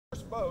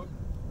boat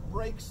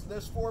breaks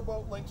this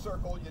 4-boat length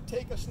circle, you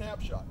take a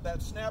snapshot.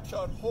 That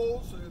snapshot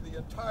holds through the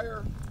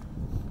entire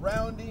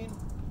rounding,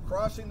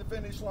 crossing the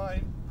finish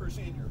line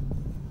procedure.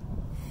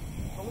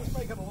 So let's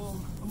make it a little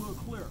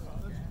clearer.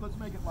 Let's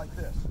make it like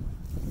this.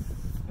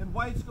 And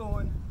white's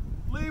going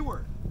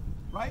leeward,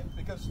 right?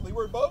 Because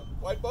leeward boat,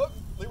 white boat,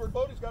 leeward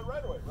boat, he's got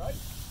right away, right?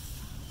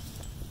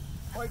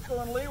 White's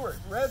going leeward,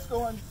 red's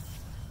going,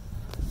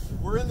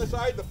 we're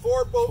inside the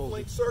 4-boat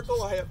length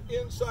circle. I have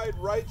inside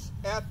rights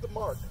at the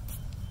mark.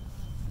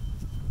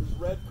 Is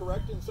red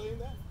correct in saying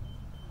that?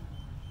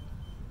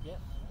 Yes.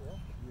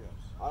 Yes.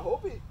 I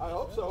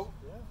hope so.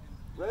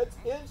 Red's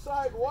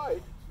inside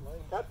white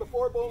at the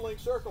 4-boat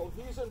length circle.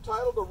 He's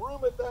entitled to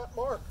room at that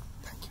mark.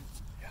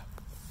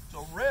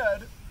 So red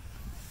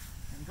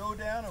can go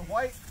down, and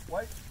white,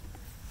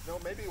 no,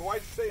 maybe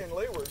white's staying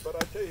leeward, but I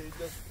tell you,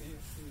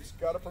 he's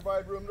got to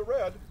provide room to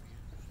red.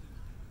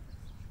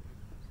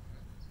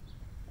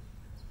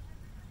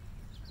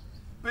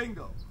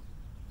 Bingo.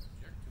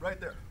 Right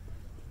there.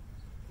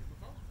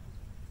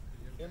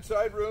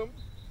 Inside room,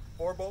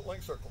 4-boat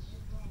length circle.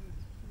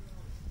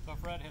 So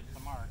if red hits the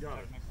mark,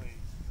 technically,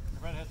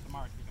 if red hits the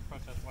mark, you can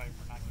protest white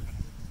for not giving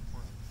it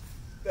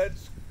room.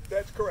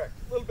 That's correct.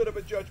 A little bit of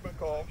a judgment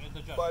call, It's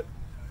a judgment.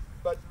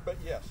 but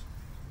yes.